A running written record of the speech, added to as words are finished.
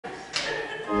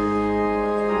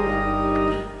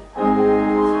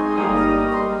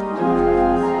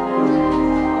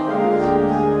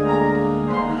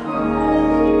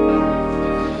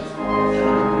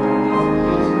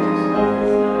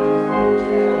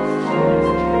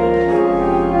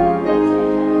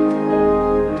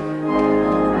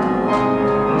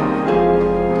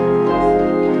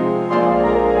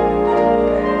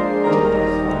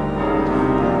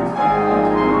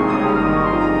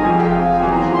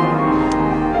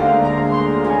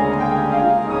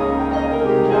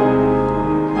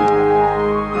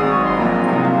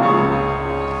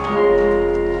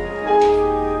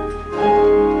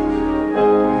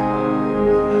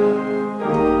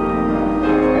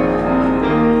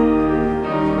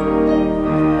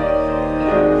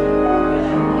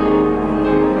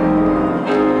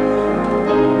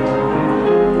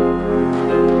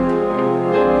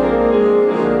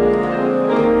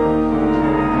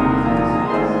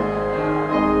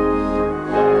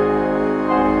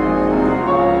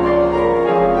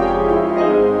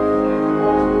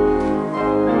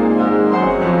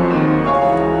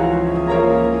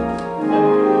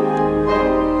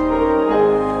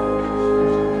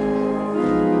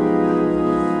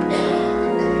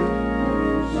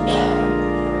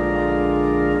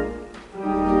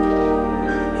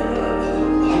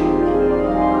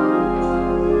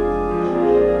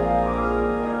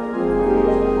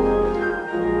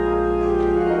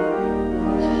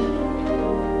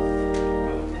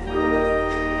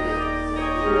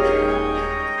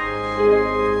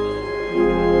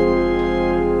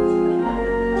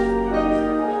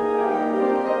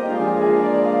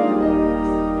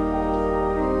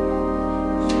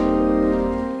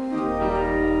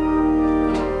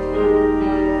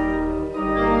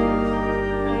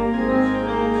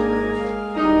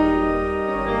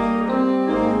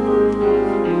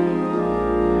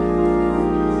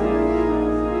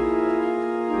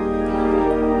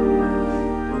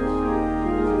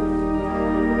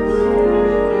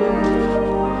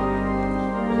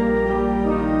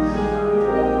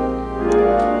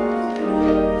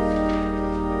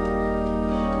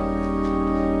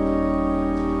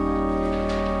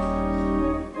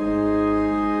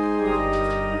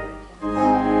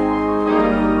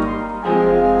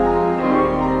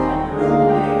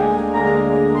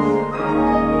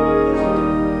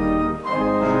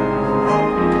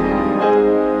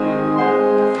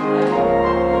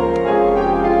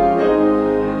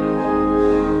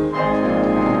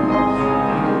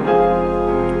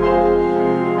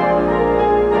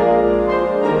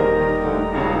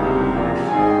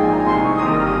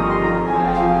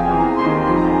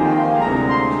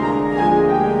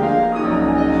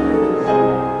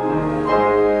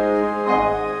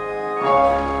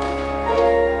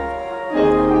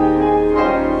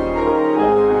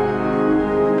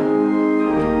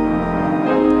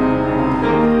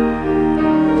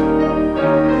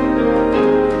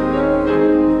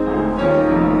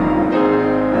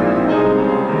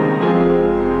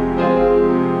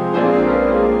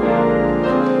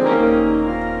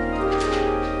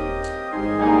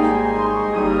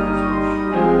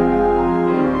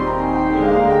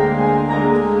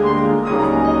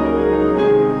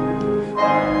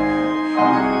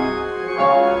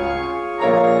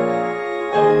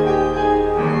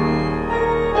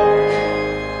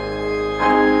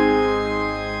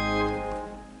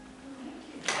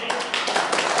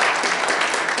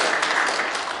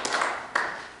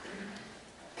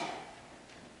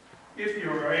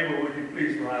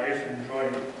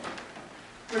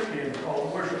call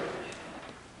to worship.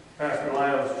 Pastor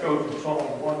Lyle has chosen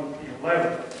Psalm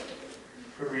 111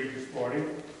 to read this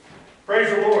morning. Praise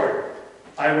the Lord.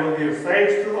 I will give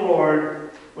thanks to the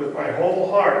Lord with my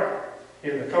whole heart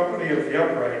in the company of the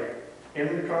upright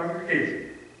in the congregation.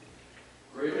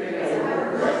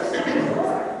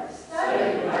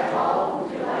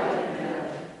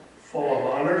 Full of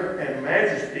honor and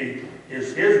majesty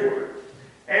is his word,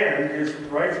 and his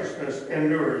righteousness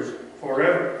endures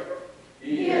forever.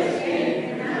 He has gained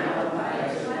him now by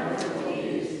his wonderful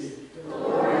deeds. The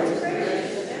Lord is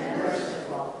gracious and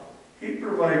merciful. He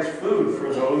provides food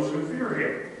for those who fear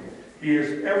him. He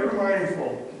is ever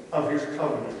mindful of his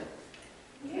covenant.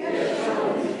 He has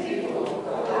shown his people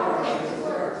the power of his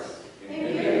works,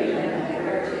 and given them the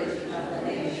heritage of the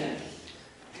nations.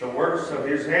 The works of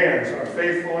his hands are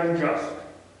faithful and just.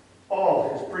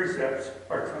 All his precepts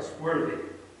are trustworthy.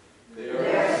 They are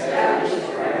established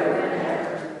forever and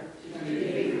ever, to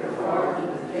be performed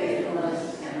with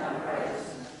faithfulness and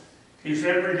uprightness. He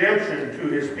sent redemption to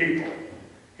his people.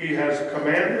 He has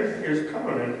commanded his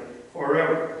covenant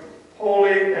forever.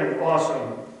 Holy and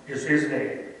awesome is his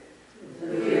name.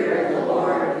 The fear of the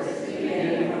Lord is the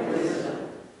beginning of wisdom.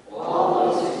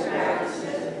 All those who practice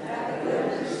it have a good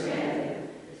understanding.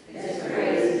 His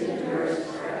praise endures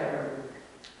forever.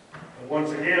 And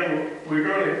once again, we're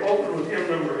going to open with hymn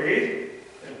number 8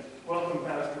 and welcome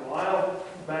Pastor Lyle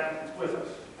back with us.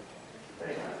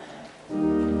 Thank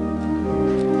you.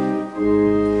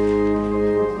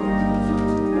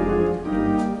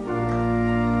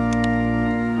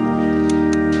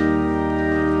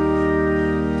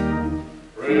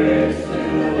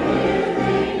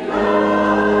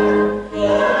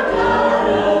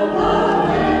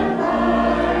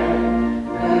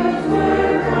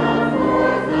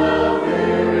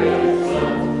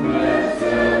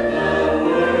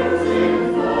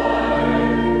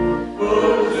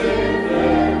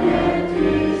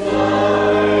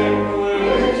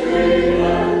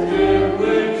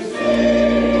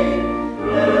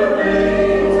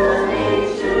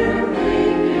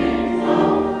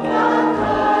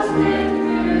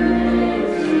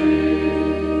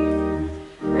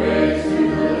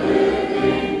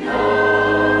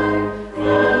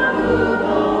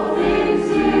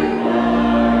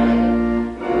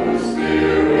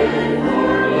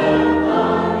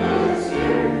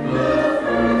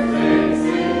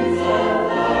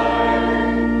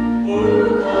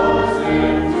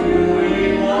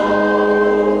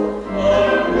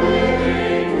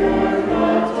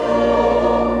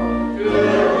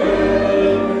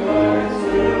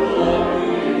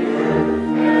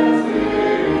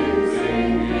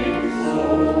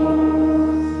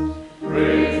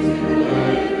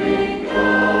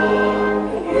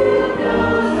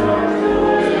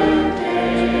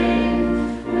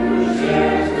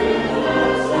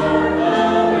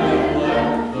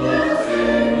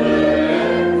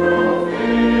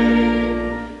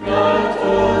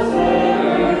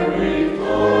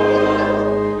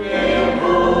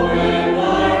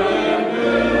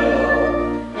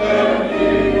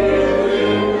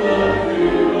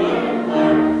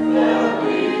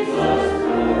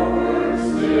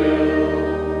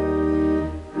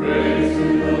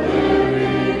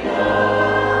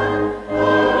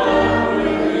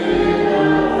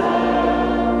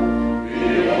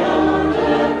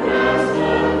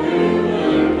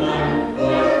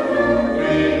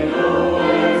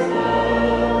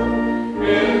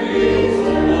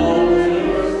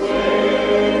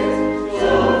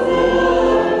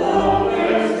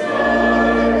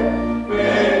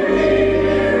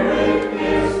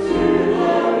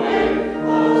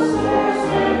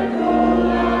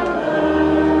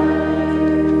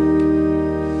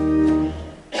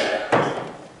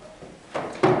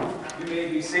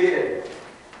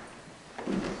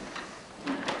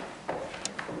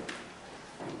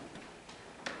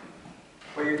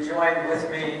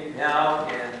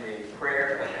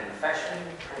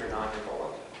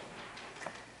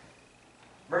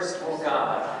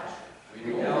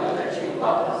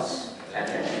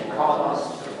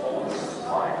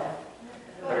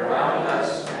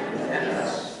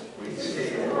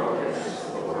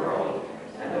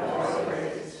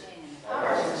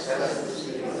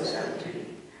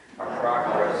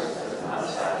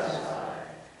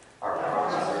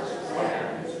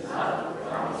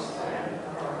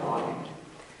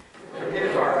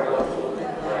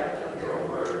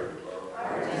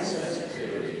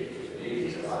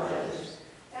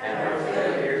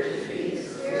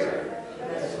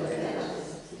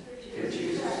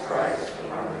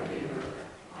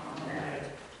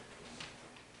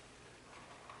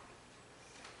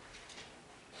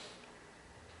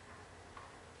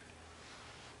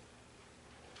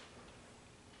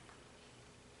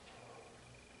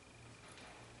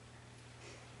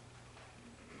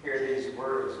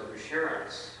 words of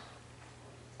assurance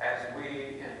as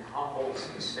we, in humble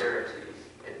sincerity,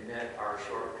 admit our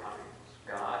shortcomings.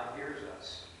 God hears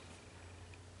us.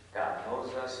 God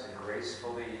knows us and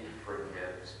gracefully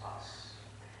forgives us.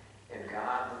 In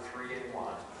God, the three in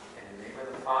one, in the name of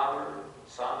the Father,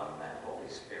 Son, and Holy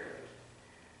Spirit,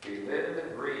 we live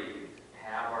and breathe,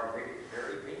 have our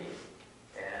very being,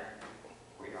 and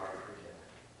we are forgiven.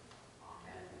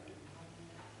 Amen.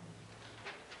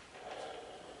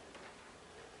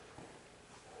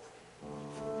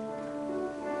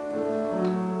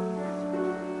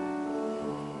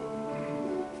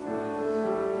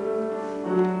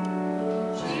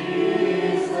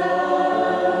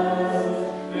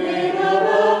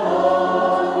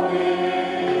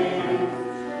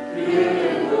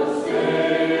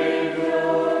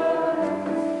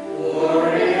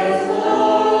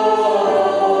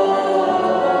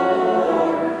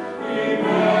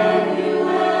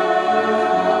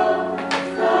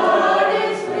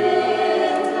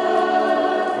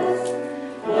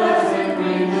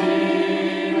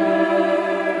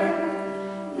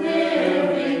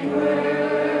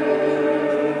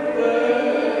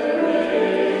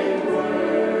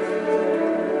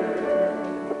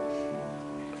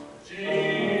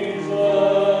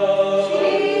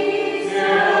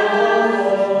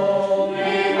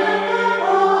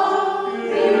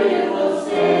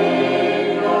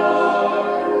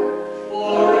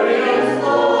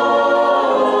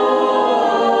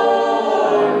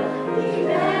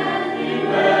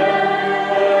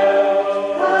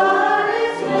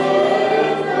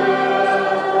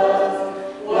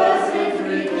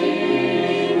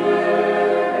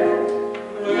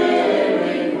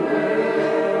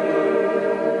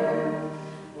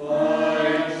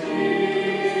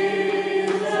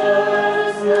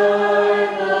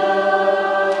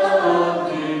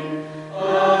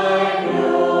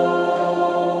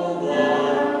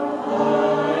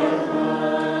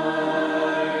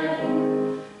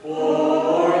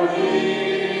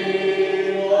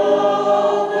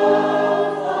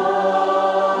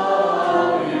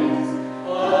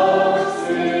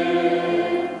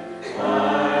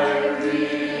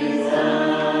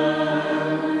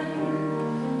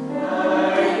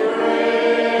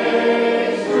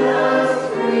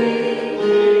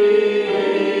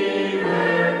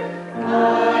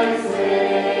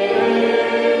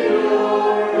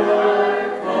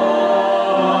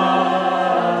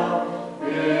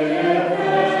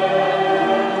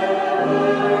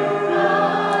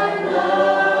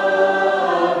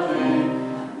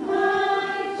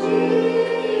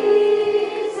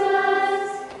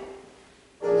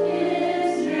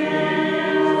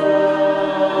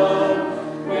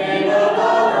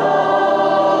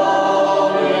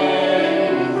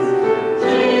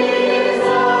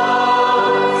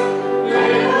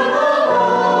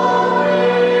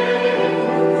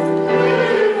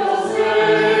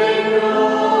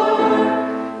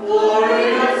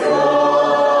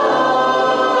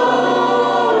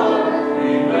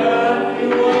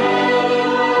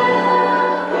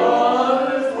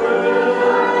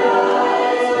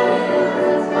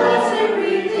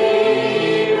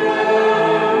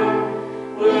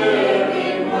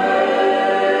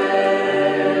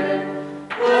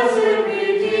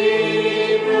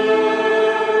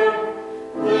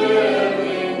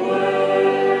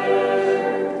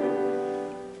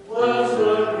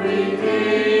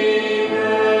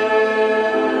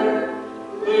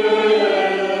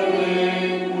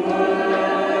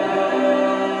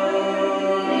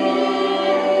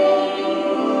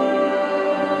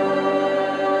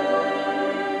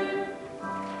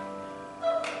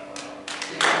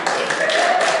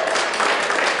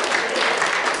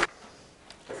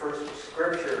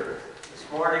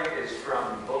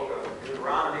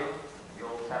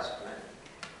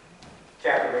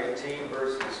 Chapter 18,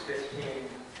 verses 15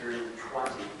 through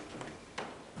 20.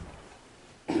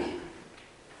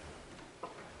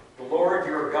 The Lord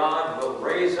your God will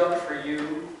raise up for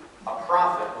you a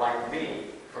prophet like me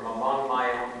from among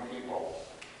my own people.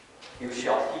 You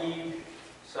shall heed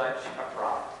such a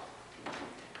prophet.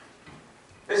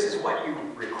 This is what you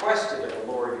requested of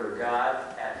the Lord your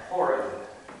God at Horeb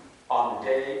on the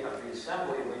day of the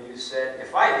assembly, when you said,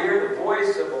 if I hear the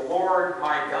voice of the Lord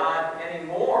my God any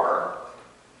more,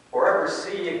 or ever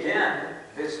see again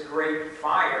this great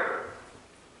fire,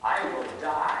 I will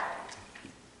die.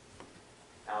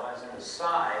 Now, as an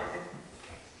aside,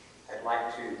 I'd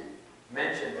like to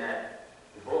mention that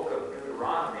the book of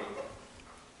Deuteronomy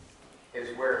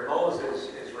is where Moses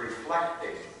is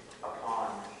reflecting upon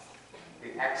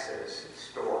the Exodus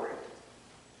story.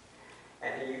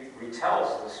 And he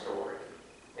retells the story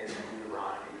in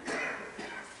Deuteronomy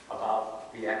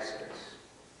about the Exodus.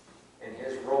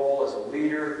 role as a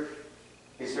leader.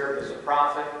 He served as a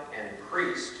prophet and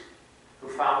priest who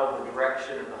followed the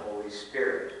direction of the Holy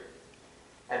Spirit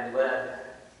and led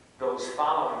those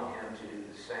following him to do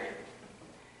the same.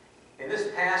 In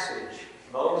this passage,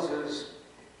 Moses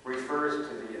refers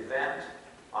to the event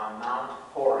on Mount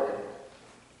Horeb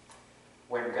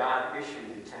when God issued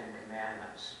the Ten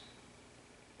Commandments.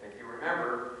 If you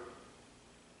remember,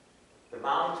 the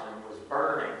mountain was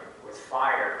burning with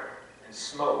fire and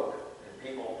smoke, and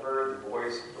people heard the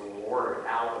voice of the Lord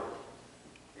out of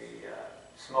the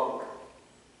smoke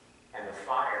and the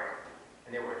fire,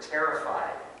 and they were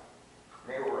terrified.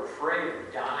 They were afraid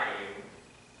of dying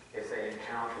if they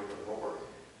encountered the Lord.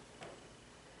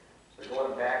 So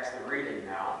going back to the reading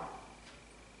now.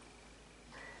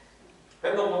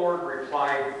 Then the Lord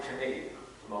replied to me,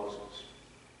 Moses,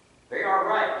 "They are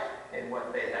right in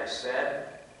what they have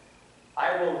said.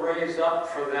 I will raise up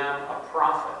for them a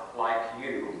prophet like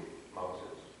you,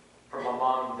 Moses, from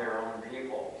among their own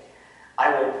people.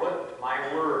 I will put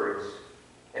my words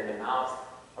in the mouth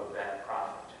of that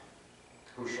prophet,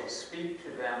 who shall speak to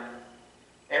them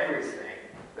everything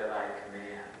that I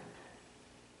command.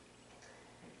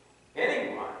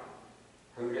 Anyone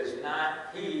who does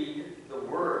not heed the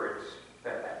words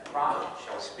that prophet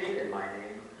shall speak in my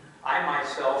name, I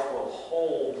myself will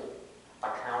hold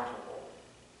accountable.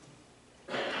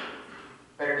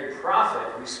 But any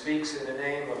prophet who speaks in the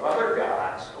name of other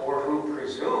gods, or who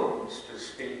presumes to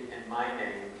speak in my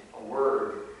name a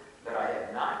word that I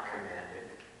have not commanded,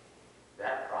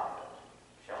 that prophet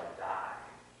shall die."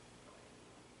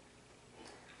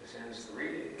 This ends the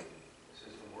reading. This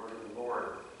is the word of the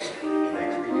Lord.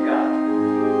 Thanks be to God.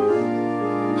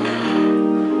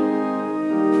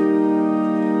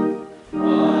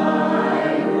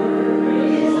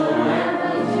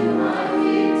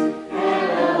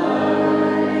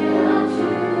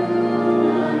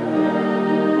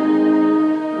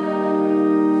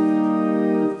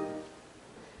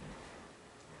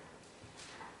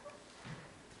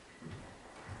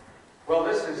 Well,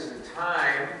 this is the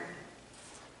time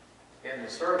in the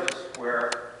service where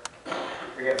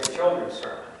we have the children's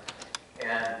sermon.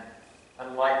 And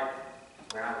unlike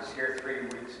when I was here 3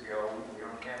 weeks ago, we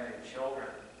don't have any children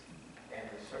in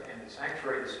the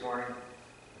sanctuary this morning.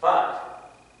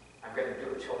 But I'm going to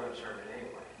do a children's sermon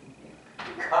anyway.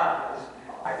 Because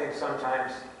I think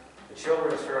sometimes the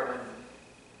children's sermon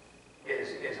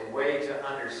is a way to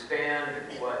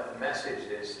understand what the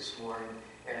message is this morning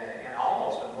in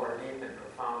almost a more deep and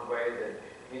profound way than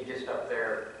me just up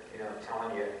there,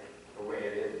 telling you the way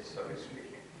it is, so to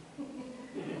speak.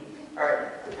 All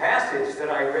right, the passage that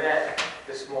I read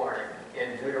this morning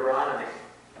in Deuteronomy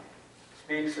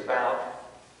speaks about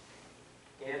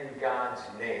in God's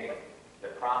name. The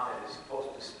prophet is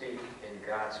supposed to speak in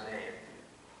God's name.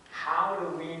 How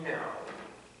do we know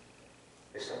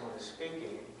if someone is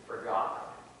speaking for God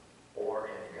or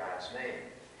in God's name?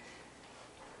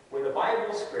 When the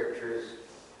Bible scriptures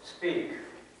speak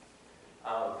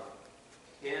of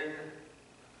in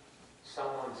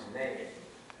someone's name,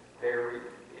 it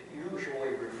usually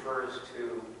refers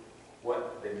to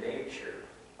what the nature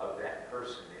of that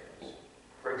person is.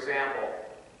 For example,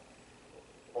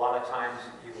 a lot of times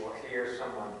you will hear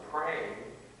someone praying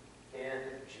in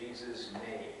Jesus'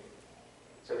 name.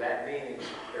 So that means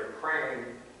they're praying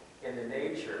in the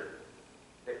nature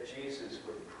that Jesus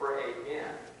would pray in,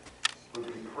 would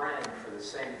be praying for the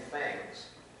same things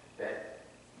that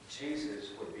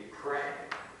Jesus would be praying.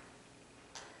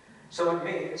 So it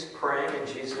means praying in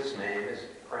Jesus' name is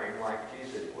praying like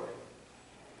Jesus would.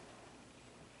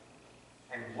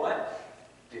 And what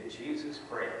did Jesus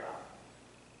pray about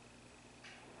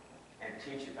and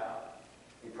teach about?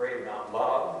 He prayed about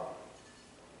love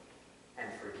and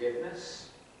forgiveness,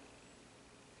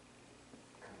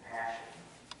 compassion,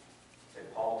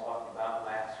 that Paul talked about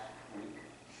last week,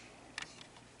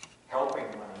 helping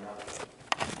one another.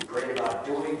 He prayed about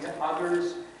doing to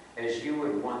others as you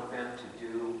would want them to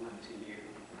do unto you,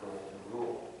 the golden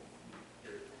rule.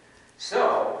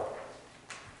 So,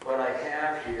 what I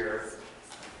have here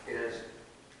is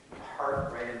the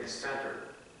heart right in the center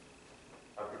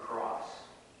of the cross.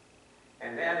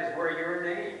 And that is where your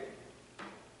name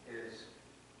is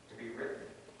to be written.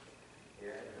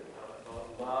 Yeah,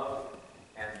 the love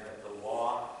and the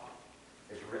law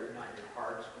is written on your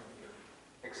hearts when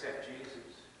you accept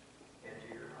Jesus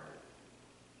into your heart.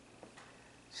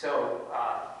 So,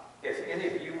 if any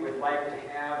of you would like to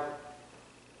have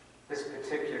this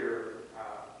particular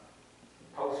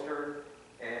poster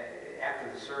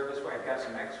after the service, I've got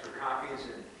some extra copies,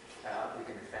 and we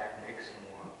can in fact make some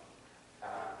more.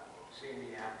 See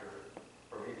me after,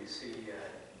 or maybe see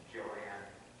Joanne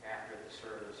after the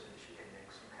service, and she can make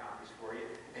some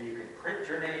And you can print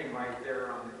your name right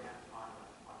there on the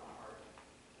heart.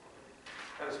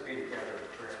 Let us be together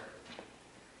in prayer.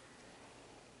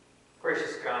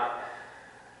 Gracious God,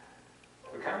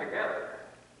 we come together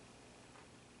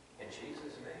in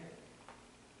Jesus' name,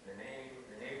 the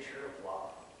nature of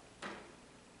love.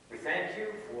 We thank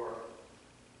you for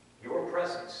your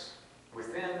presence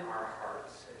within our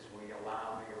hearts as we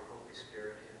allow your Holy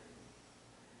Spirit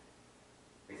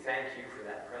in. We thank you for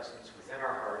that presence within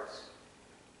our hearts,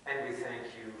 and we thank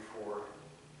you for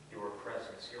your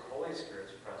presence, your Holy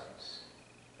Spirit's presence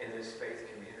in this faith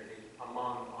community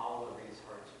among all of these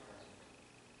hearts present.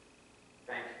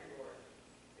 Thank you, Lord.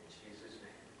 In Jesus'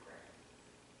 name we pray.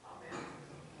 Amen.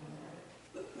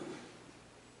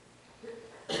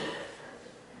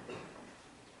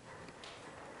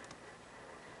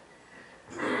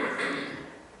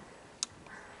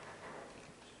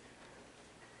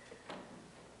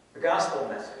 The gospel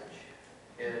message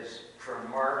is from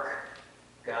Mark,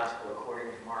 Gospel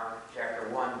according to Mark, chapter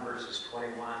 1, verses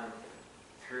 21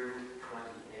 through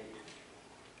 28.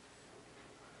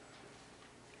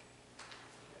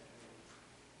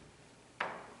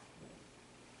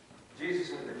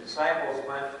 Jesus and the disciples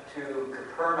went to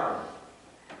Capernaum.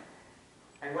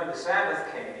 And when the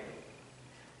Sabbath came,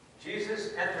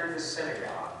 Jesus entered the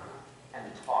synagogue and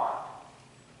taught.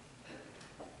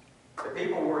 The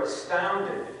people were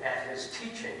astounded at his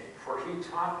teaching, for he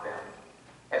taught them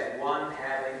as one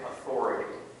having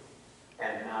authority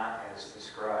and not as the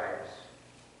scribes.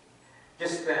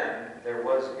 Just then there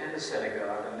was in the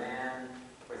synagogue a man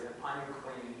with an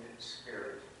unclean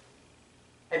spirit.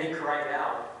 And he cried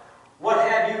out, "What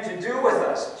have you to do with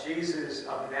us, Jesus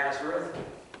of Nazareth?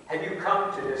 Have you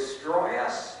come to destroy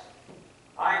us?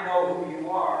 I know who you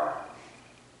are,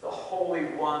 the Holy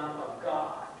One of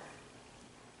God."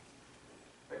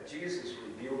 But Jesus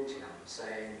rebuked him,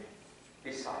 saying,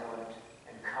 "Be silent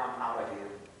and come out of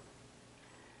him."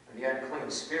 And the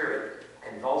unclean spirit,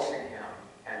 convulsing him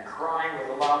and crying with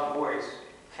a loud voice,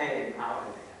 came out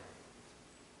of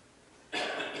him.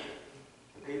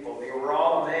 The people, they were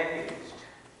all amazed,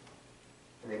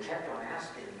 and they kept on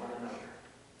asking one another,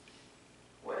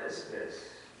 "What is this?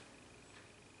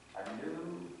 A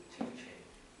new teaching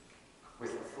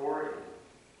with authority.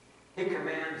 He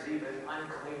commands even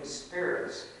unclean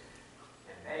spirits,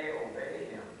 and they obey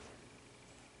him."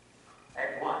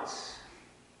 At once,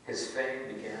 his fame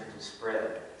began to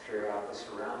spread throughout the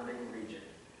surrounding region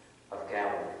of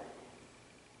Galilee.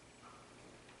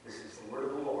 This is the word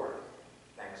of the Lord.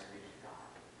 Thanks be to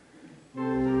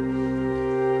God.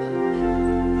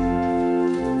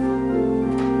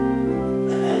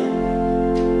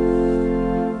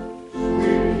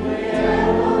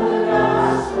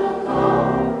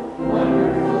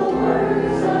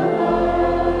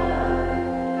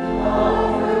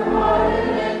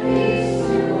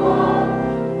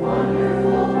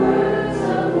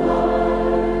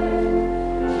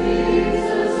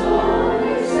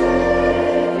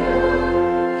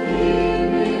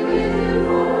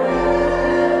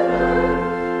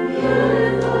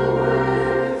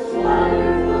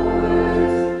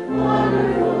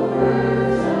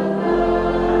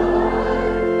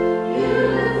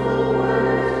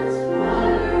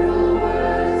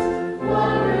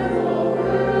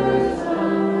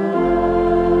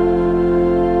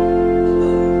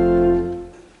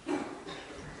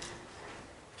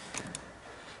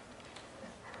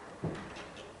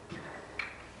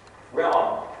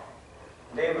 Well,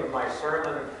 the name of my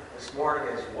sermon this morning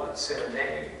is "What's in a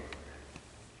Name?"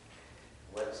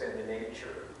 What's in the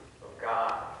nature of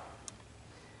God?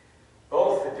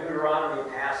 Both the Deuteronomy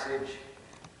passage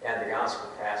and the Gospel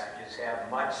passages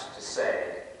have much to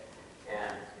say,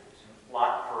 and a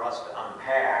lot for us to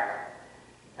unpack,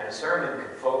 and a sermon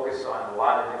can focus on a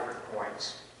lot of different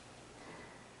points.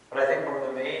 But I think one of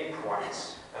the main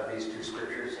points of these two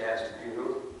scriptures has to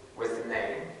do with the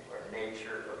name or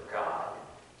nature of God,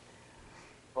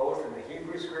 both in the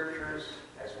Hebrew scriptures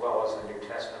as well as the New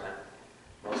Testament,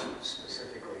 most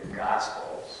specifically the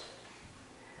Gospels.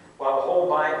 While the whole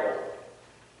Bible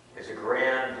is a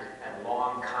grand and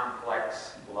long,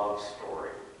 complex love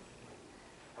story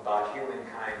about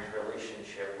humankind's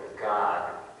relationship with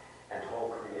God and whole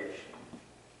creation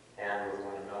and with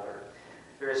one another,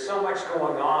 there is so much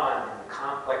going on in the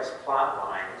complex plot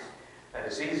lines that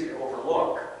it's easy to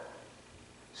overlook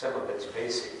some of its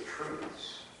basic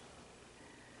truths.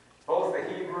 Both the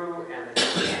Hebrew and the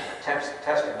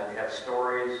Testament have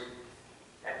stories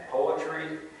and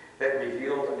poetry that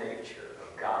reveal the nature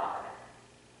of God.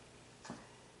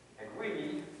 And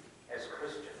we, as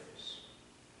Christians,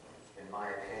 in my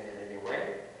opinion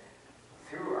anyway,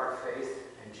 through our faith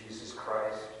in Jesus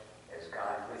Christ as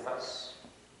God with us,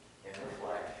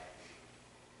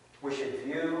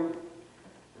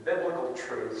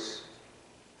 truths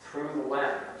through the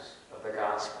lens of the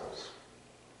Gospels,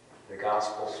 the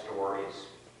Gospel stories.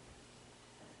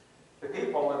 The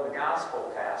people in the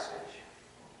Gospel passage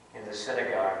in the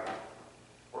synagogue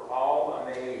were all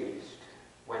amazed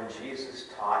when Jesus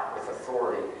taught with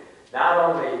authority, not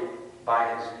only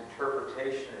by his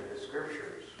interpretation of the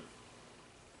Scriptures,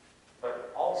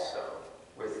 but also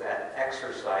with that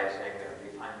exorcising of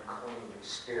the unclean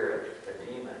spirit, the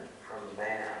demon, from the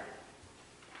man.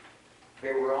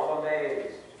 They were all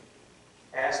amazed,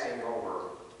 asking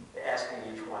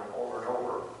each one over and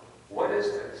over, what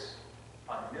is this?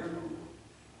 A new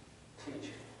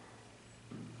teaching.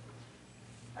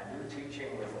 A new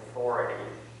teaching with authority.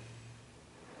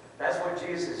 That's what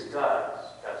Jesus does,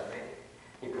 doesn't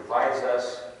he? He provides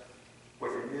us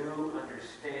with a new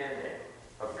understanding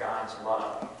of God's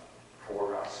love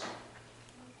for us.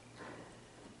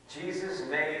 Jesus'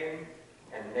 name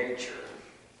and nature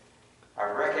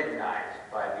are recognized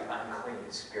by the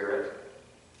unclean spirit,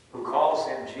 who calls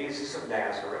him Jesus of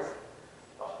Nazareth,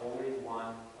 the Holy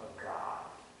One of God.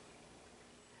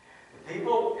 The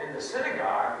people in the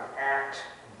synagogue act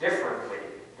differently,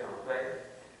 don't they,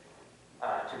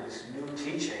 to this new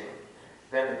teaching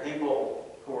than the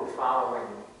people who were following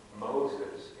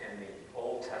Moses in the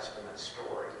Old Testament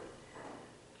story.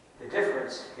 The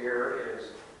difference here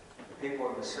is the people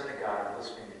in the synagogue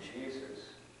listening to Jesus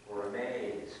were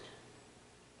amazed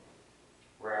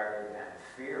rather than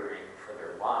fearing for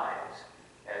their lives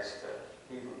as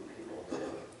the Hebrew people did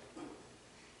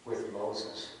with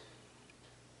Moses.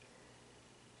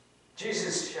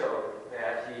 Jesus showed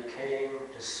that he came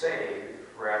to save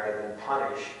rather than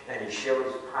punish, and he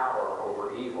shows power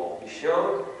over evil. He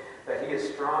showed that he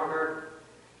is stronger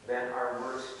than our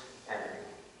worst enemy.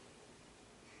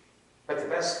 But the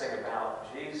best thing about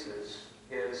Jesus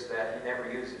is that he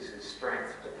never uses his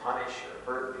strength to punish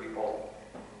or hurt people.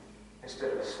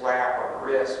 Instead of a slap on the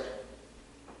wrist,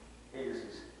 he uses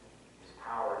his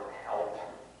power to help.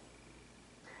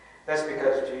 That's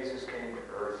because Jesus came to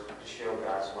earth to show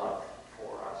God's love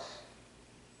for us.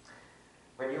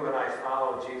 When you and I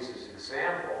follow Jesus'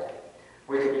 example,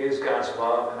 we can use God's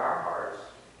love in our hearts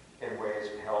in ways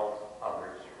to help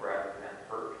others rather than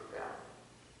hurt them.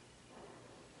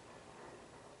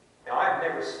 Now, I've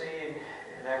never seen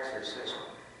an exorcism,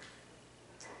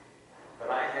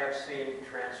 but I have seen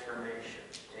transformation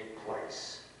take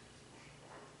place.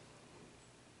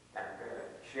 I'm going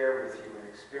to share with you an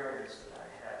experience that I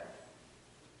had.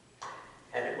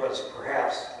 And it was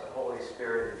perhaps the Holy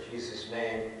Spirit in Jesus'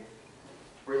 name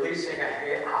releasing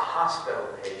a hospital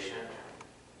patient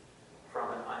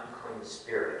from an unclean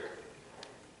spirit.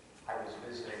 I was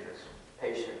visiting this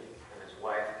patient and his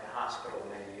wife in the hospital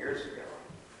many years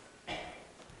ago.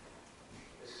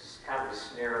 This is kind of a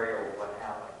scenario of what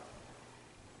happened.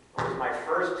 It was my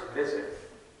first visit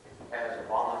as a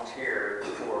volunteer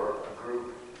for a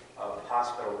group of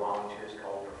hospital volunteers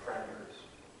called Befrienders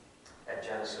at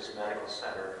Genesis Medical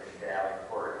Center in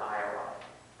Davenport, Iowa.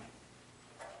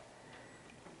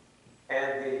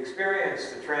 And the experience,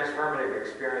 the transformative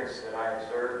experience that I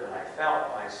observed and I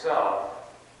felt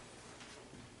myself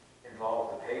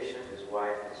involved the patient, his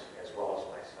wife, as well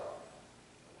as myself.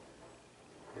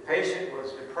 The patient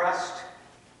was depressed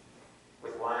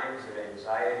with lines of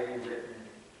anxiety written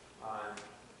on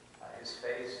his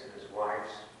face and his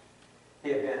wife's. He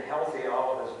had been healthy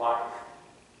all of his life,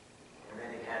 and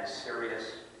then he had a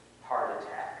serious heart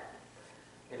attack.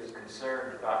 He was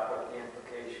concerned about what the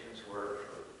implications were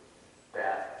for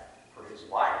that, for his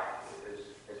life, with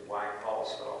his wife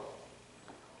also.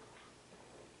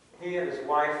 He and his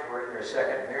wife were in their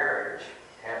second marriage,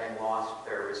 having lost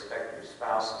their respective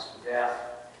spouses to death,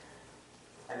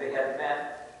 and they had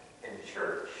met in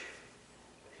church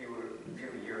a few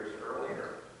years earlier.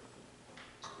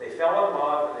 They fell in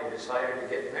love and they decided to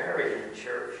get married in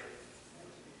church.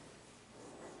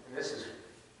 And this is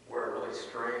where a really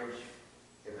strange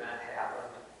event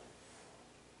happened.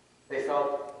 They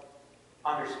felt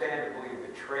understandably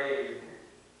betrayed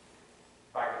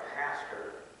by the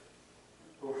pastor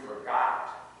who forgot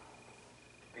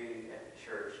to be at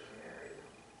church to marry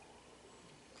them.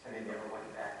 And they never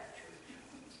went back to church.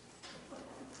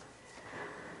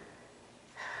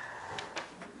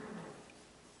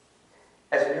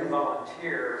 As a new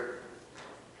volunteer,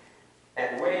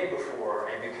 and way before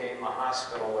I became a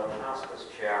hospital and hospice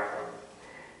chaplain,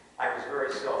 I was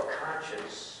very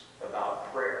self-conscious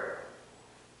about prayer,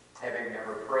 having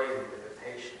never prayed with a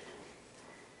patient.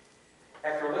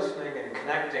 After listening and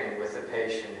connecting with the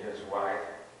patient and his wife,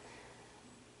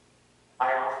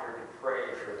 I offered to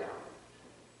pray for them.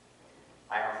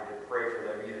 I offered to pray for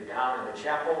them either down in the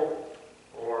chapel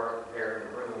or there in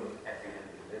the room at the end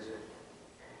of the visit.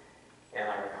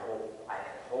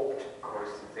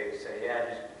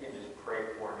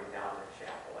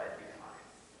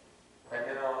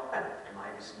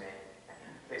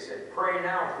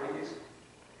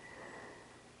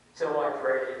 So I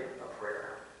prayed a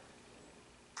prayer.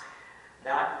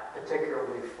 Not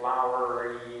particularly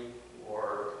flowery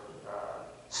or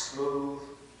smooth,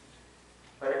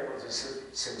 but it was a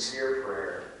sincere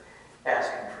prayer,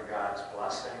 asking for God's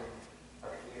blessing of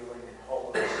healing and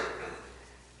wholeness,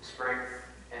 strength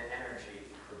and energy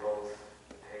for both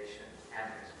the patient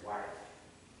and his wife.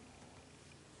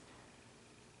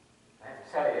 I have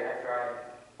to tell you, after I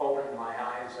opened my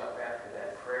eyes up after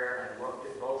that prayer and I looked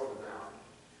at both of them,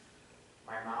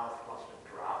 my mouth must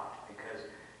have dropped, because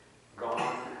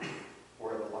gone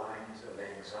were the lines of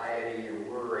anxiety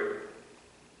and worry,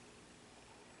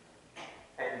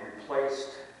 and replaced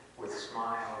with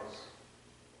smiles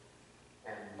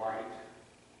and light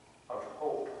of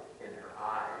hope in her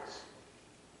eyes.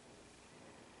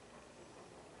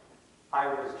 I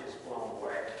was just blown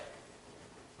away.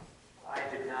 I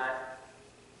did not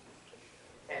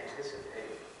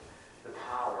anticipate the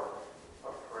power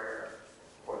of prayer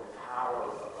or the power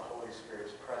of the Holy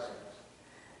Spirit's presence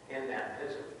in that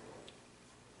visit.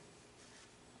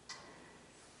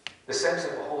 The sense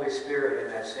of the Holy Spirit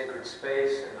in that sacred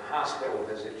space and the hospital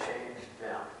visit changed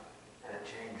them, and it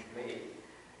changed me,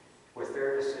 with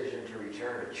their decision to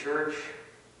return to church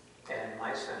and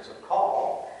my sense of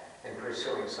call in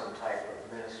pursuing some type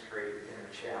of ministry in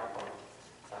the chapel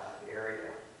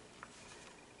area.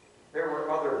 There were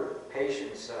other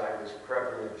patients that I was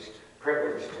privileged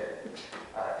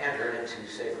to enter into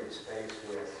sacred space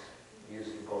with,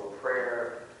 using both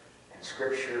prayer and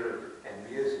scripture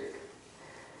and music.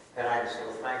 And I'm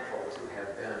so thankful to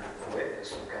have been a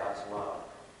witness of God's love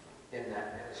in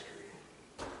that ministry.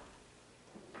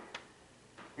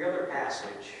 The other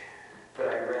passage that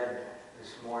I read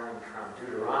this morning from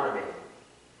Deuteronomy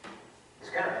is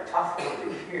kind of a tough one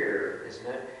to hear, isn't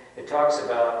it? It talks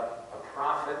about a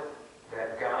prophet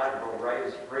that God will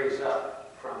raise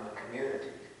up from the community,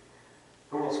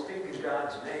 who will speak in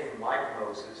God's name like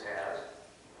Moses has.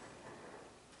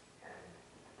 And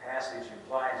the passage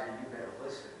implies that you better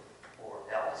listen or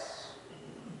else.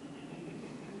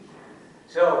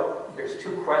 So there's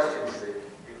two questions that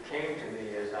came to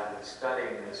me as I was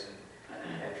studying this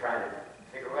and trying to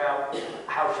figure out,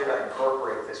 how should I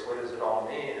incorporate this? What does it all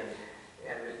mean?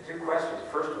 And the two questions: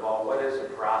 first of all, what is a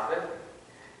prophet?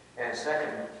 And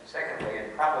secondly,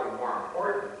 and probably more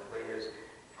importantly, is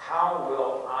how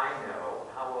will I know,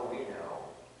 how will we know,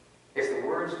 if the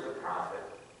words of the prophet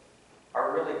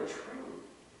are really true,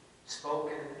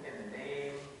 spoken in the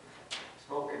name,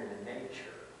 spoken in the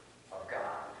nature of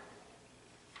God?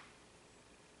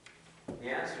 The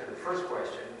answer to the first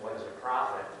question, what is a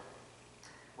prophet?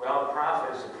 Well, a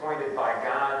prophet is appointed by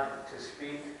God to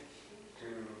speak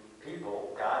to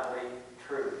people godly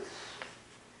truths.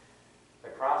 The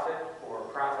prophet or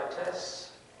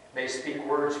prophetess may speak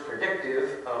words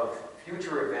predictive of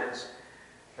future events,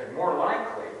 but more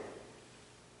likely,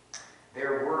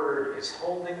 their word is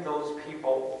holding those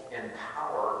people in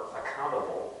power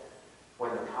accountable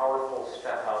when the powerful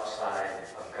step outside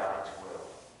of God's will.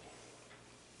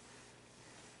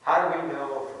 How do we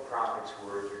know if a prophet's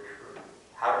words are true?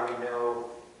 How do we know,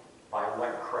 by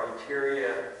what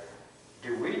criteria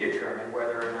do we determine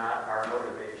whether or not our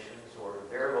motivations or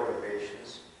their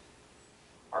motivations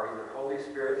are either Holy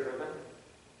Spirit driven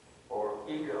or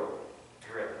ego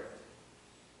driven?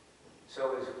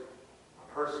 So is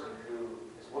a person who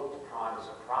is looked upon as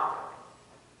a prophet,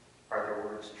 are their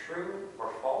words true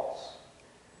or false?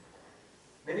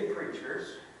 Many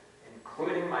preachers,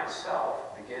 including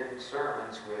myself, begin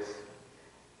sermons with,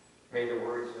 "May the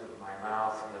words of my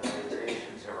mouth and the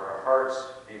meditations of our hearts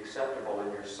be acceptable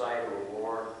in your sight, O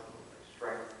Lord, our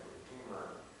strength and Redeemer."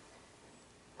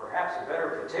 Perhaps a better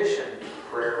petition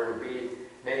prayer would be,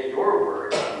 "May your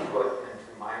words be put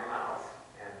into my mouth,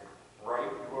 and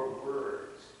write your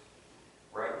words,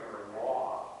 write your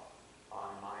law on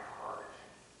my heart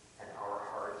and our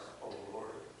hearts, O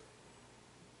Lord.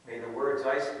 May the words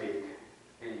I speak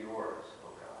be yours, O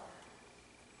God."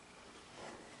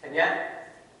 And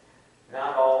yet,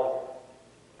 not all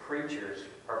preachers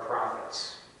are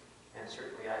prophets, and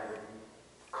certainly I wouldn't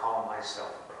call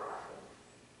myself a prophet.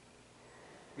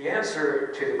 The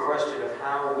answer to the question of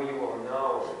how we will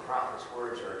know if the prophet's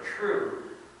words are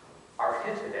true are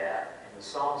hinted at in the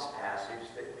Psalms passage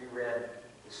that we read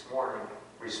this morning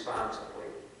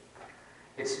responsibly.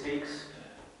 It speaks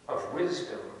of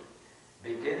wisdom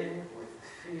beginning with the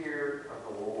fear of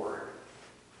the Lord.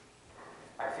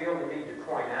 I feel the need to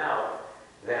point out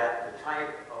that the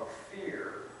type of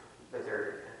fear that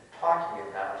they're talking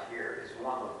about here is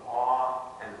one of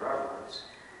awe and reverence,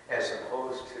 as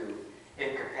opposed to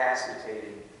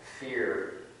incapacitating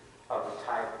fear of the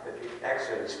type that the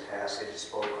Exodus passage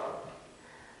spoke of.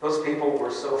 Those people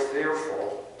were so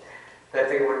fearful that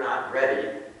they were not ready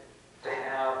to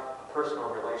have a personal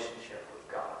relationship with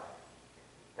God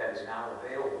that is now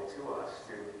available to us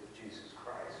through Jesus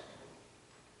Christ.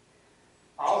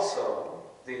 Also,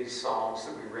 these psalms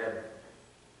that we read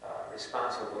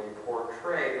responsibly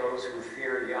portray those who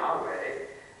fear Yahweh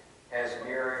as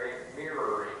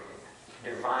mirroring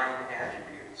divine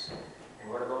attributes.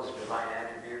 And what are those divine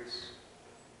attributes?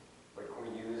 What we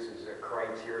use as a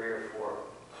criteria for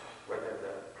whether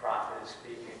the prophet is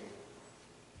speaking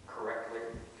correctly.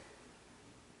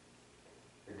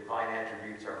 The divine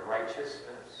attributes are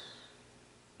righteousness,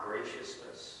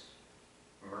 graciousness,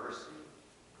 mercy,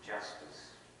 justice,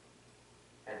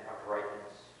 and uprightness.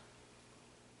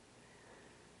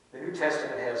 The New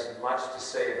Testament has much to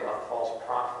say about false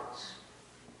prophets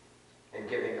and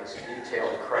giving us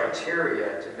detailed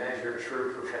criteria to measure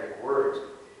true prophetic words.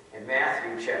 In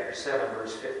Matthew chapter 7,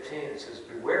 verse 15, it says,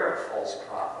 "Beware of false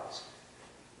prophets.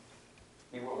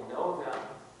 You will know them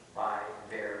by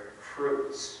their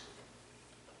fruits."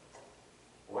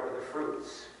 What are the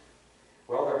fruits?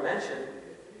 Well, they're mentioned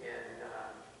in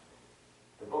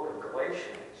the book of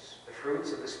Galatians. The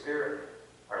fruits of the Spirit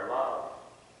are love,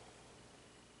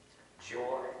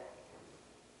 joy,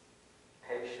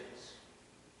 patience,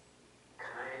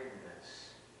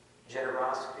 kindness,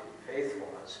 generosity,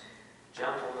 faithfulness,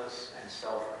 gentleness, and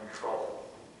self-control.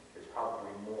 There's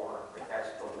probably more, but that's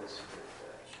the list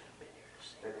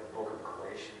that the book of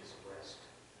Galatians lists.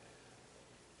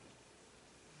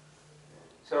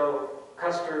 So,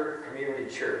 Custer Community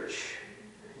Church,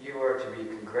 you are to be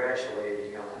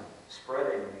congratulating on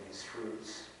spreading these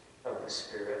fruits of the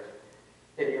Spirit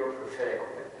in your prophetic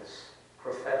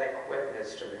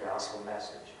witness to the gospel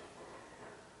message.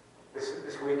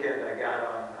 This weekend I got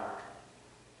on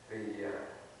the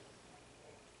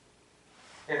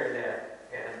internet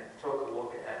and took a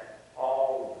look at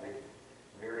all of the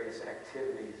various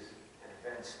activities and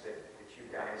events that you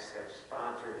guys have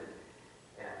sponsored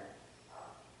and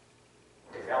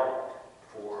developed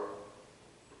for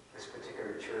this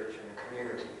particular church and the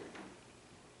community.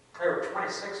 There were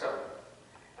 26 of them.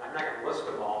 I'm not going to list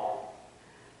them all,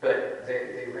 but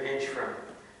they range from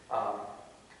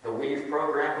the WEAVE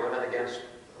program, Women Against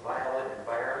Violent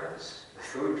Environments, the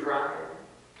food drive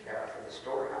for the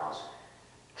storehouse,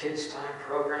 Kids Time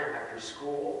program after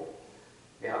school,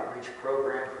 the outreach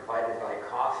program provided by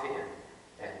coffee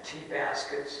and tea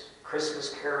baskets,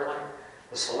 Christmas caroling,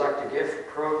 the Select a Gift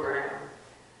program,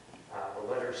 the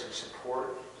letters of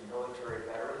support to military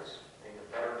veterans. Being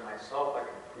a veteran myself, I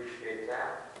can appreciate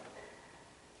that.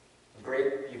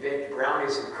 You baked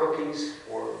brownies and cookies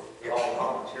for the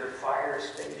all-volunteer fire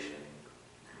station.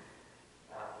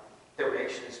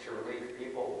 Donations to relieve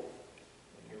people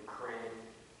in Ukraine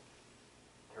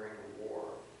during the war.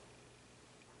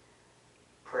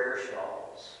 Prayer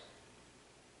shawls.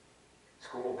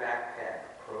 School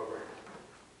backpack program.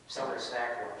 Summer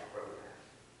sack lunch program.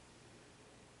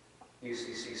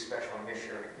 UCC special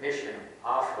mission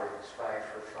offerings 5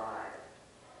 for 5.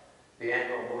 The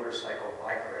annual motorcycle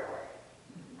bike rally.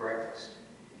 Breakfast.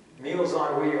 Meals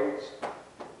on Wheels.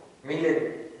 Meet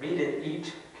and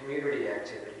eat community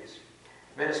activities.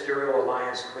 Ministerial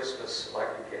Alliance Christmas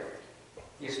Select a Gift.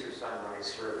 Easter Sunrise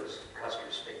Service, Custer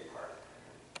State Park.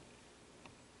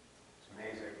 It's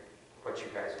amazing what you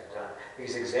guys have done.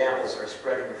 These examples are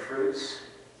spreading the fruits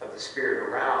of the Spirit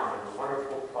around and the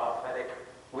wonderful prophetic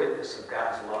witness of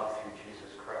God's love through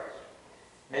Jesus Christ,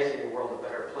 making the world a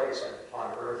better place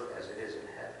on earth as it is in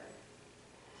heaven.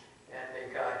 And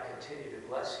may God continue to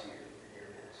bless you in your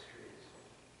ministries.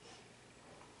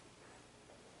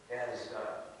 As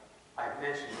I've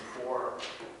mentioned before,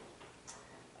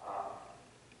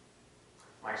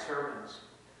 my sermons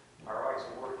are always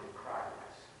a work in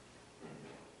progress.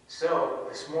 So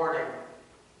this morning,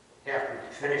 after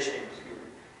finishing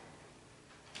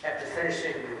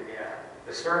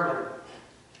the sermon,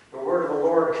 the word of the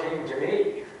Lord came to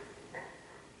me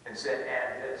and said,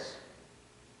 "Add this."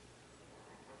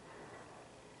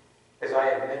 As I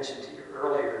had mentioned to you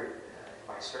earlier in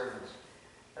my sermons,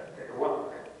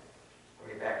 well, let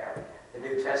me back up. The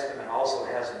New Testament also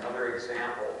has another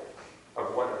example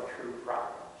of what a true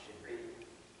prophet should be.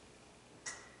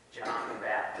 John the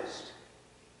Baptist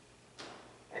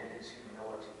and his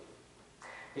humility.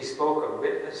 He spoke a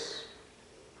witness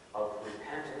of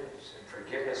repentance and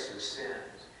forgiveness of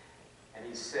sins. And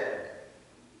he said,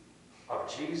 of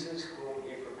Jesus whom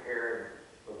he prepared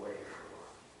the way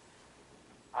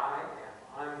for, I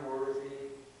am unworthy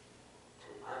to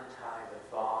untie the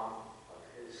thong of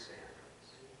his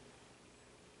sandals.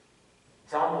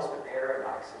 It's almost a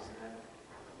paradox, isn't it?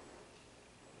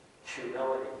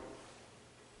 Humility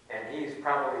And he's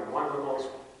probably one of the most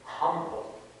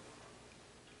humble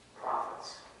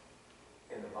prophets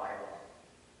in the Bible.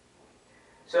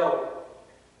 So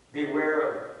beware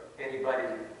of anybody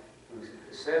who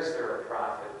says they're a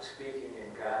prophet speaking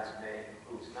in God's name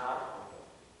who's not humble.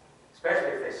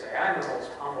 Especially if they say, I'm the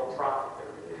most humble prophet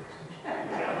there is.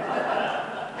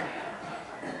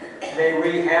 May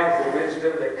we have the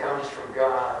wisdom that comes from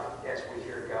God as we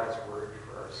hear God's word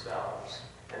for ourselves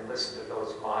and listen to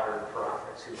those modern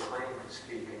prophets who claim to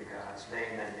speak in God's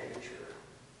name and nature.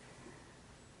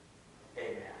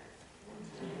 Amen.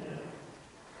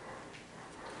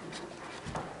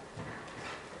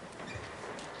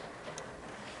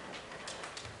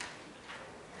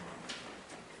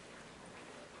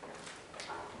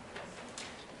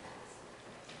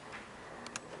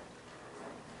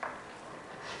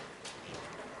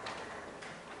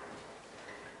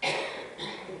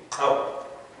 Oh,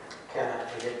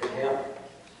 cannot forget the hymn.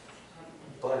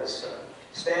 Let us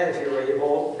stand if you're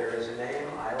able. There is a name.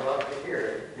 I love to hear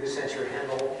it. New Century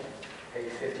Hymnal,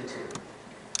 page 52.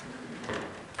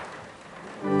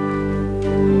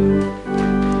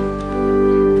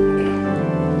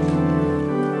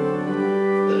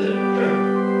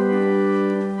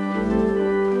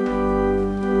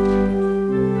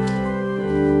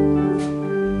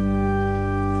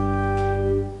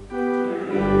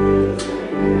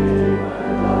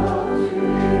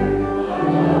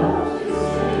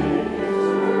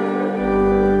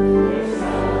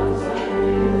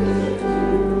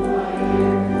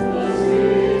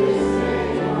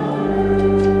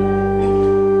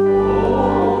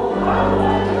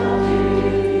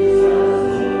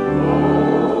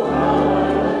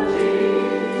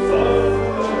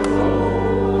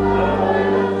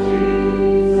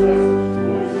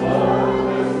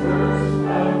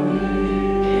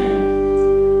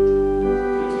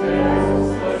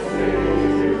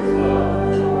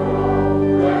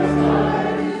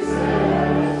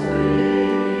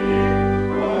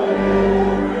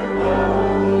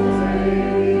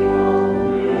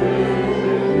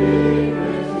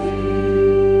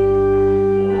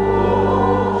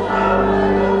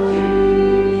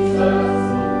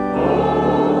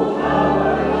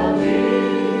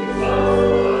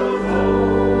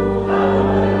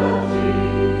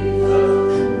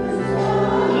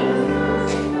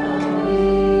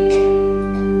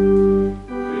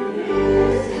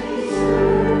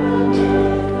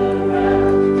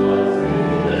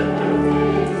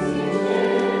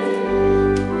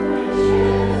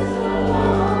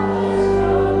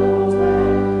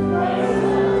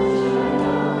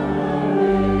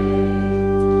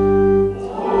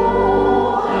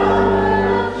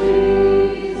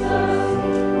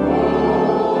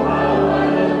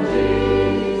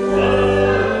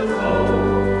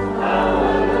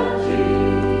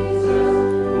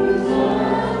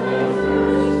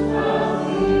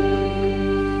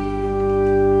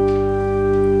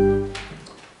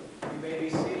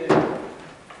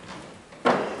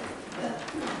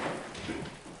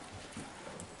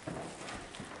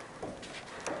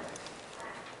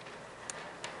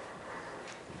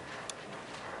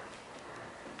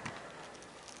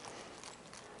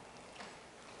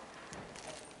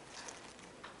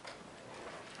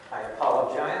 I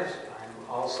apologize. I'm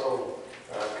also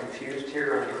confused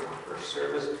here on your first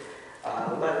service.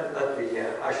 Let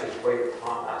the ushers wait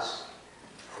upon us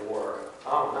for,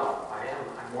 oh no,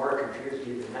 I'm more confused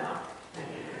even now.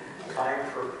 Time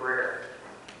for prayer.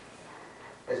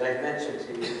 As I mentioned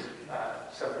to you,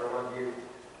 several of you,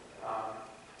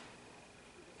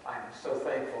 I'm so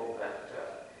thankful that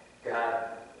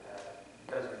God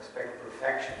doesn't expect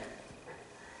perfection,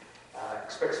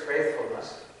 expects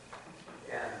faithfulness.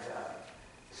 And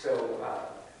so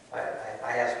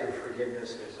I ask your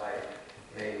forgiveness as I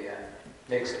may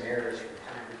make some errors from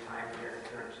time to time here in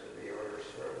terms of the order of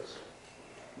service.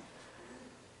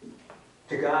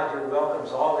 To God who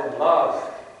welcomes all in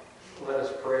love, let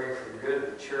us pray for the good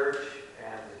of the church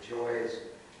and the joys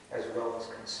as well as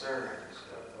concerns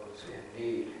of those in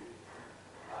need.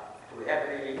 Do we have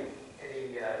any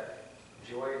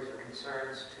joys or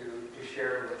concerns to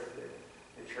share with the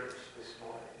church this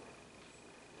morning?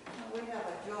 We have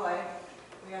a joy.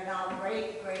 We are now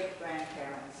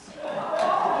great-great-grandparents.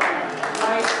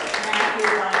 Right, Matthew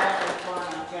Lyle was born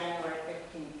on January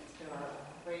 15th to our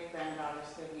great-granddaughter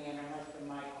Sydney and her husband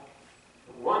Michael.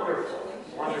 Wonderful,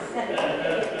 wonderful.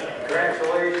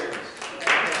 Congratulations.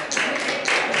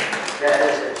 That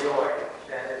is a joy.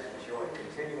 That is a joy.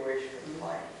 Continuation of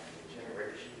life,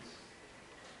 generations.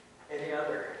 Any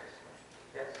other?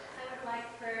 Yes? I would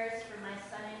like prayers for my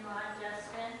son-in-law,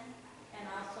 Justin, and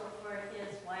also for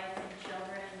his wife and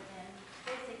children, and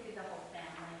basically the whole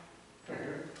family.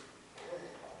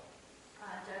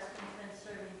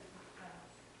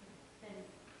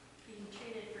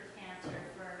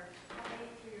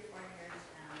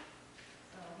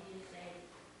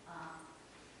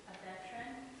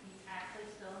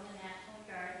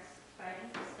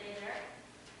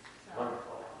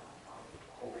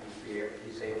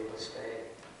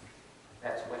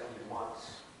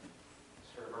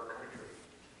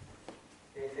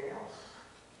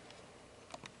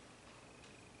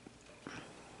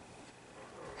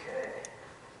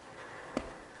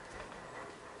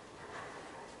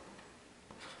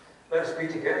 Let us be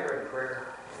together in prayer.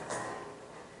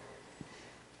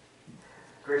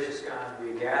 Gracious God,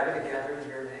 we gather together in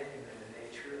your name, in the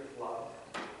nature of love,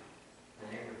 in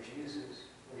the name of Jesus.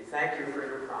 We thank you for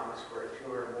your promise where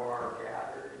two or more are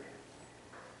gathered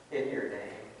in your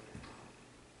name,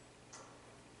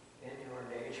 in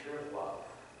your nature of love.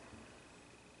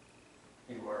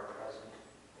 You are present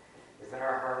within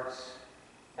our hearts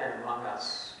and among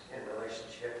us in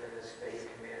relationship in this faith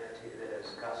community that is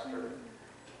Custer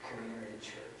Community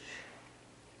Church.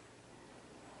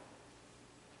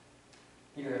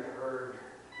 You have heard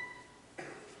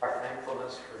our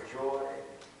thankfulness for joy,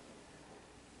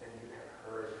 and you have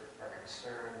heard our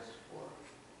concerns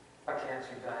for a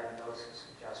cancer diagnosis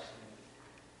of Justin.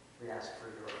 We ask for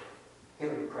your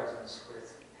healing presence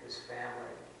with his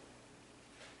family.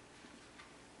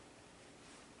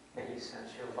 May he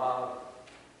sense your love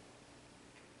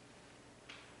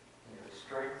and your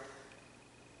strength.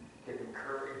 Give him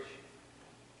courage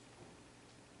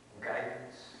and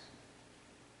guidance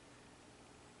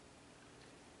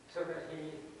so that he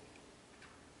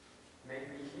may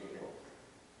be healed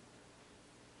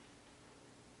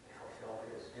and fulfill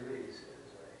his duties as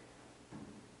a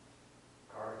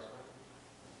guardsman.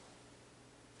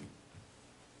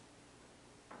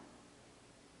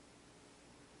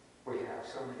 We have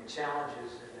so many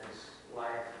challenges in this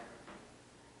life,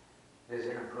 this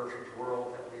imperfect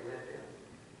world that we live in.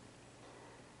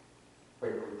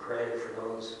 When we pray for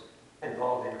those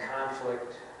involved in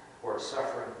conflict who are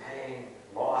suffering pain,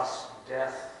 loss,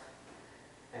 death,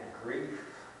 and grief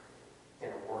in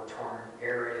a war-torn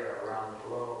area around the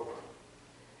globe,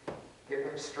 give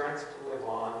them strength to live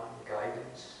on,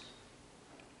 guidance,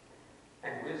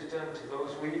 and wisdom to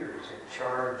those leaders in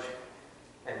charge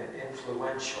and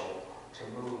influential to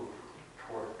move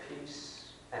toward peace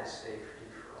and safety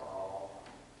for all.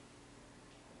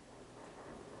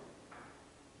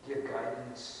 Give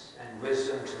guidance and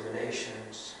wisdom to the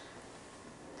nations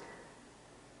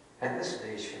and this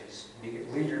nation's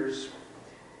leaders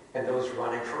and those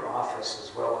running for office,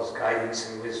 as well as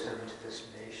guidance and wisdom to this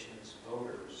nation's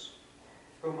voters,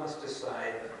 who must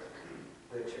decide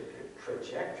the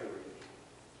trajectory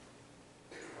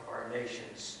of our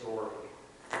nation's story.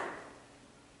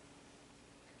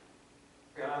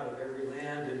 God of every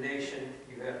land and nation,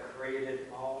 you have created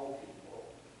all people,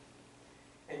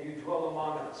 and you dwell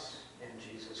among us in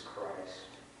Jesus Christ.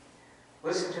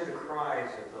 Listen to the cries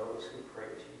of those who pray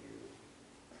to you,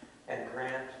 and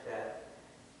grant that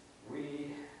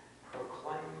we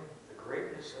proclaim the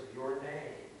greatness of your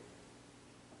name.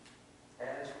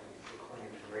 As we proclaim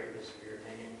the greatness of your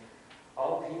name,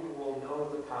 all people will know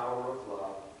the power of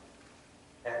love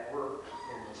at work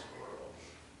in this world.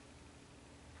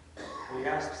 We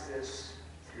ask this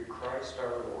through Christ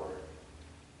our Lord,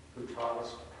 who taught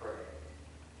us to pray.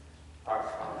 Our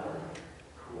Father,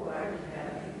 who art in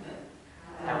heaven,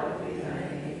 hallowed be thy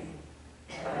name.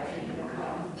 Thy kingdom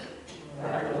come,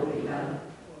 thy will be done,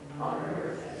 on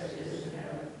earth as it is in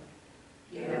heaven.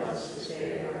 Give us this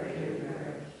day our daily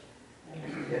bread,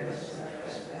 and forgive us our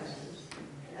trespasses,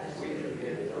 as we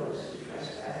forgive those who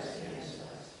trespass against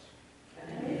us. And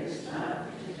lead us not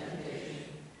into temptation,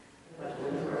 but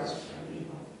deliver us from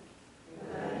evil. For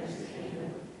thine is the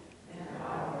kingdom, and the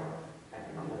power, and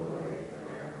the glory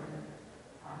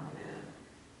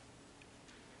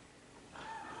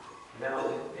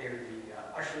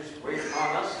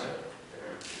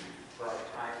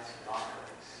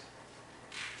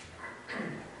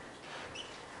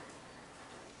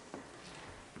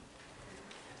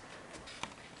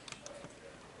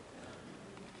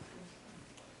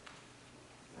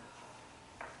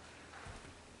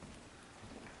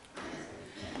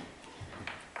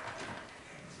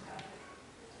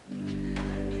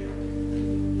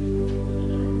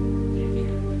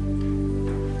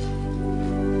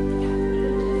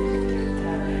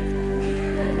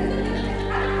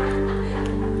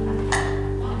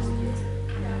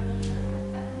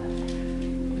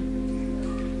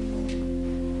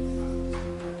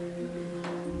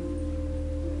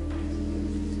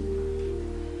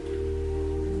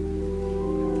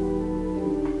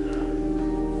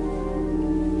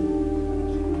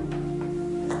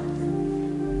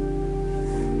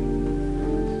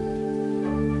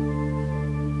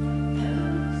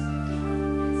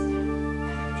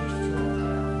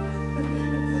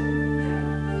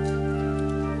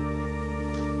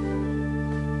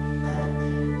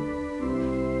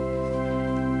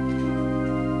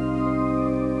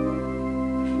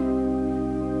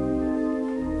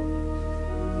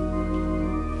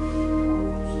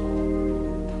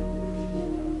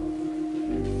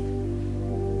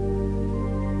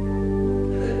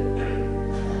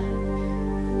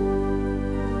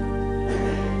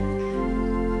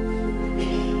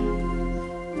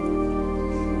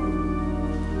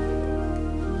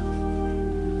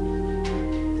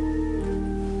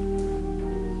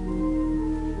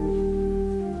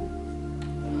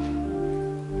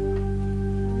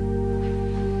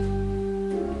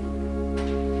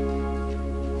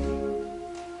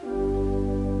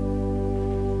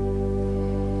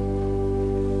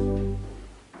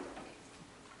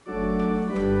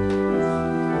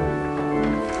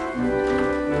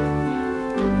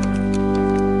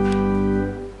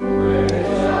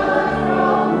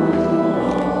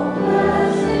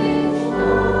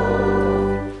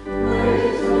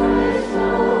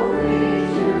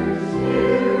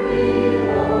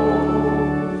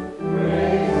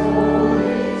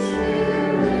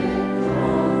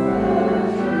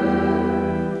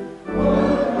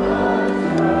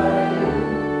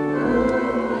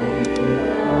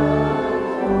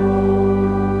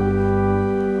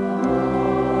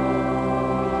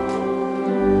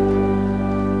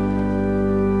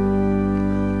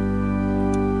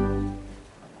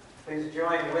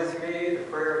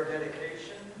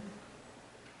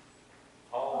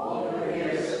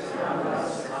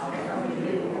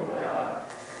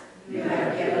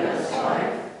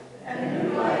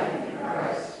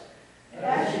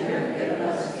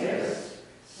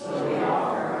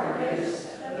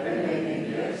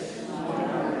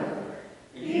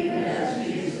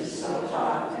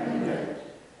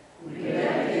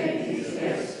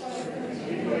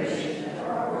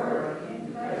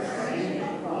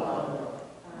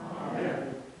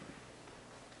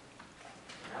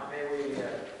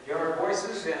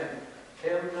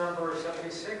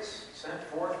 26, sent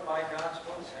forth by God's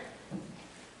blessing.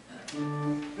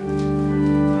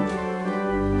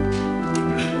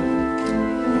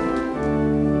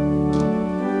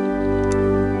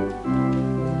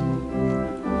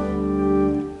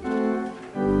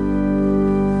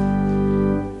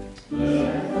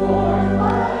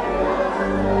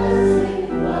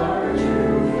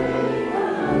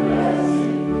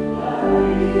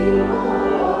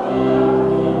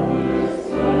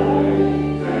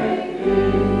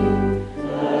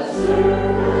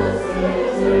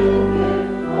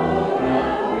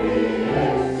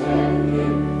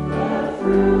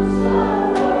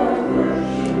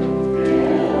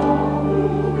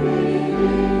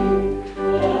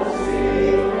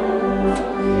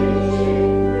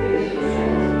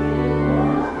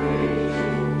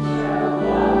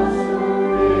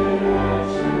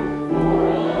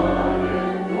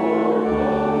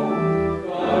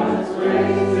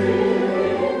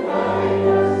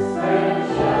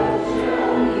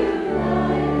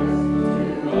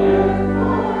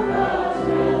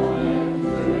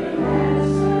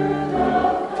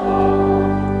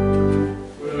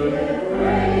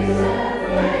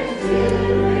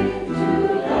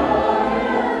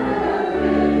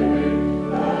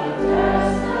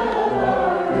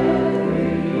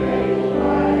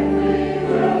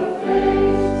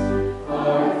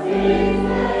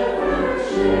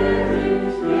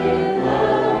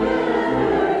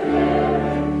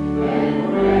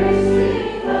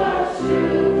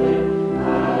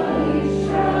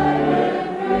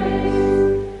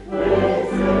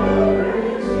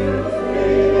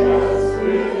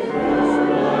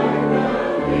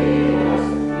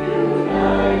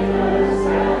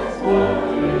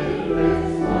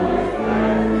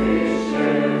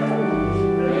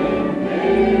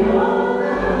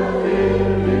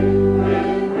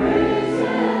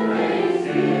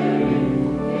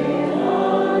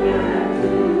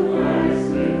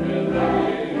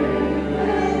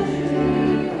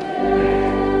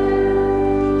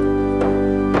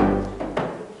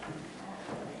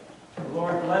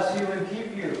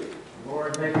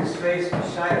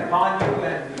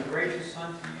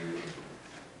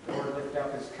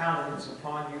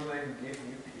 Upon you and give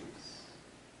you peace,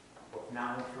 both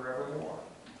now and forevermore.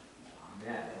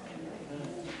 Amen.